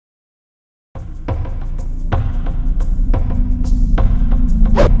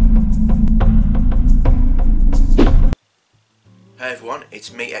Hey everyone,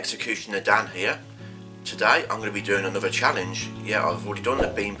 it's me Executioner Dan here. Today I'm going to be doing another challenge. Yeah, I've already done the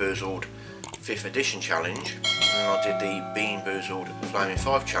Bean Boozled 5th edition challenge and I did the Bean Boozled Flaming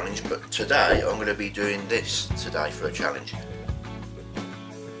 5 challenge, but today I'm going to be doing this today for a challenge.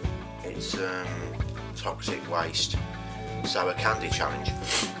 It's Toxic Waste Sour Candy Challenge.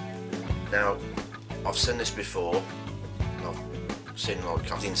 Now, I've seen this before. I've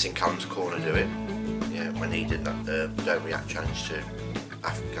seen Callum's Corner do it. Yeah, when he did that Don't React challenge to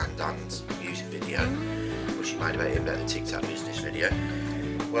African Dan's music video, which he made about the TikTok business video.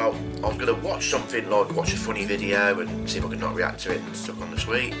 Well, I was going to watch a funny video and see if I could not react to it and stuck on the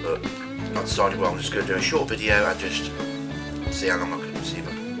sweet, but I decided, well, I'm just going to do a short video and just see how long I can, see if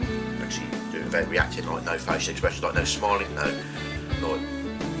I can actually do it without reacting, like no facial expressions, like no smiling, no like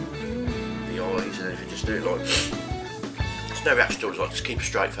the eyes and everything, just do it like, there's no reaction to it, like just keep a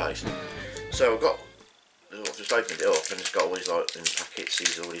straight face. So I've just opened it up and it's got all these, like, in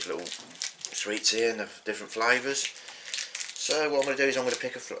packets, all these little sweets here and different flavours. So what I'm going to do is I'm going to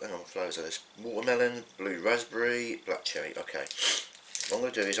pick flavours of this: watermelon, blue raspberry, black cherry. Okay, what I'm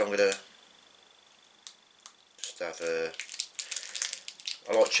going to do is I'm going to just have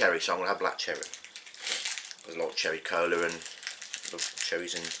I like cherry, so I'm going to have black cherry. Because I like cherry cola and I love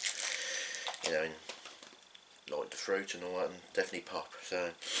cherries and, you know, and like the fruit and all that, and definitely pop.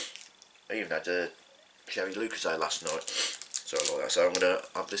 So I even had cherry Lucozade last night, so I like that. So I'm going to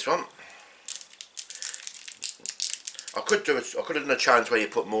have this one. I could have done a challenge where you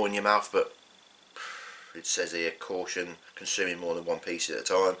put more in your mouth, but it says here, caution, consuming more than one piece at a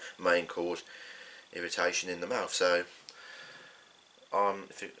time may cause irritation in the mouth. So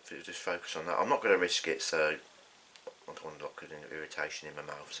if you just focus on that, I'm not going to risk it, so I don't want to get irritation in my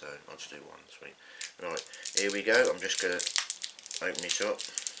mouth, so I'll just do one sweet. Right, here we go. I'm just going to open this up.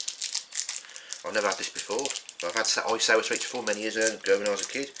 I've never had this before, but I've had sour sweets before many years ago when I was a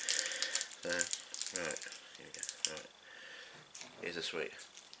kid. So, right, here we go. Right, here's the sweet.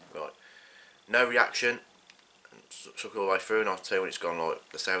 Right, no reaction, and suck it all the way through, and I'll tell you when it's gone. Like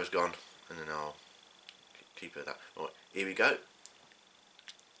the sour's gone, and then I'll keep it at that. Right, here we go.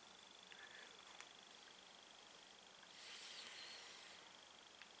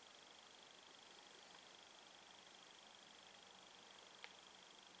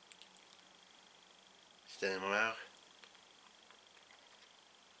 Stay in my mouth.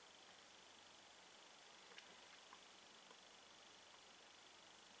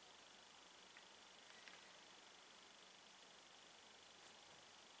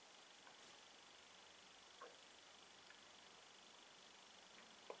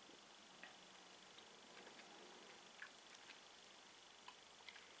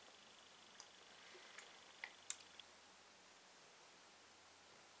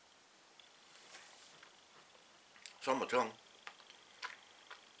 It's on my tongue.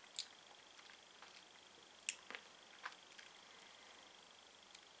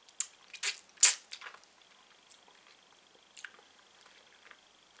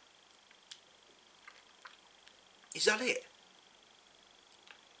 Is that it?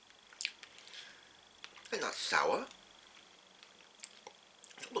 Ain't that sour?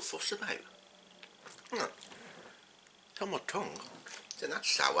 What's all the fuss about? It's on my tongue. Isn't that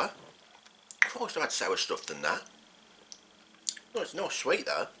sour? Christ, I've had sour stuff than that. No, it's not sweet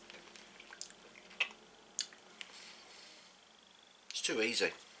though. It's too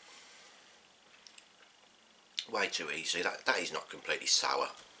easy. Way too easy. That is not completely sour.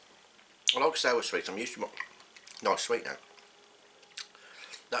 I like sour sweets. I'm used to nice sweet now.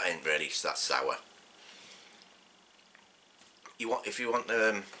 That ain't really that sour. If you want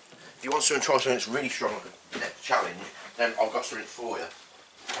someone to try something that's really strong like a next challenge, then I've got something for you.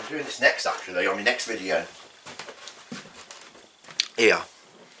 I'm doing this next actually on my next video. Here.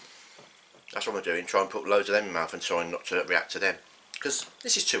 That's what I'm doing, try and put loads of them in my mouth and try not to react to them. Because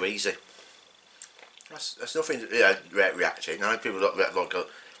this is too easy. That's nothing to react to. Now people like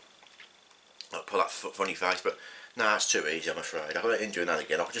put that funny face, but no, that's too easy, I'm afraid. I ain't doing that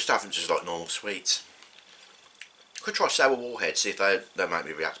again. I could just have them just like normal sweets. I could try sour warheads, see if they make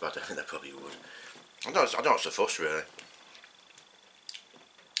me react, but I don't think they probably would. I don't know what's the fuss really.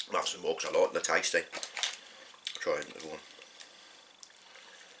 I'll have some more because I like them, they're tasty. Try another one.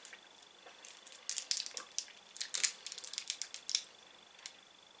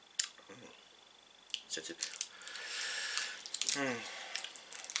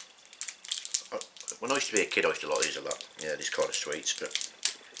 When I used to be a kid, I used to like these a lot. Yeah, these kind of sweets, but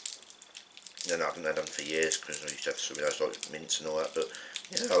then I haven't had them for years because I used to have something else like mints and all that. But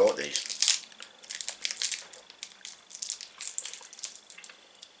yeah, I like these.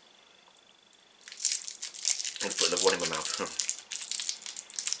 I'm going to put another one in my mouth.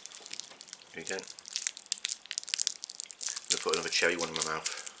 Here you go. I'm going to put another cherry one in my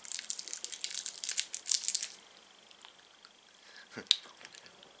mouth.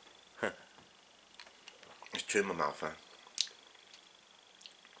 There's two in my mouth now.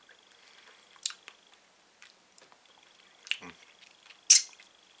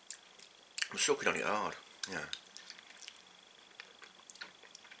 I'm sucking on it hard, yeah.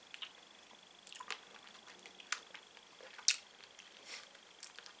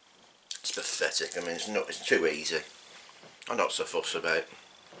 It's pathetic. I mean, it's too easy. I'm not so fussed about it.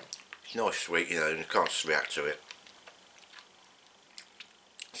 It's nice, sweet, you know, and you can't just react to it.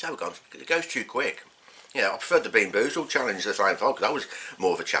 So it goes too quick. Yeah, I preferred the Bean Boozled challenge to the Flying Frog, because that was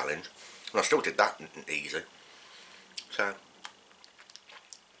more of a challenge. And I still did that easy. So,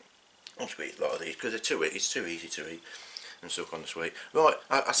 I'll just eat a lot of these, because it's too easy to eat and suck on the sweet. Right,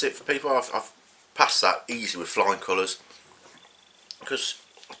 that's it for people. I've passed that easy with flying colours. Because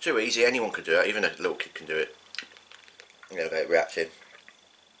it's too easy, anyone can do it, even a little kid can do it. You know, without reacting.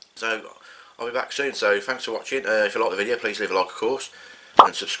 So, I'll be back soon, so thanks for watching. If you like the video, please leave a like, of course,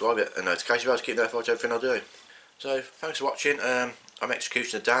 and subscribe and notification bells to keep notified of everything I do. So, thanks for watching. I'm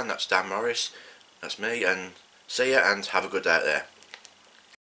Executioner Dan, that's Dan Morris, that's me, and see ya and have a good day out there.